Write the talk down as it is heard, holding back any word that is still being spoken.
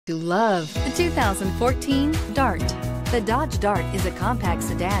To love the 2014 Dart. The Dodge Dart is a compact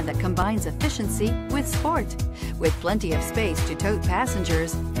sedan that combines efficiency with sport. With plenty of space to tote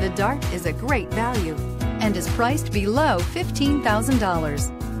passengers, the Dart is a great value and is priced below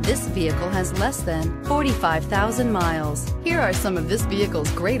 $15,000. This vehicle has less than 45,000 miles. Here are some of this vehicle's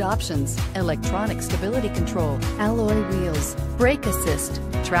great options: electronic stability control, alloy wheels, brake assist,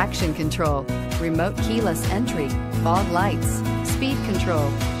 traction control, remote keyless entry, fog lights, speed control,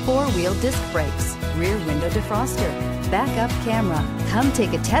 four-wheel disc brakes, rear window defroster, backup camera. Come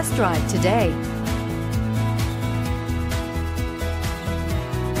take a test drive today.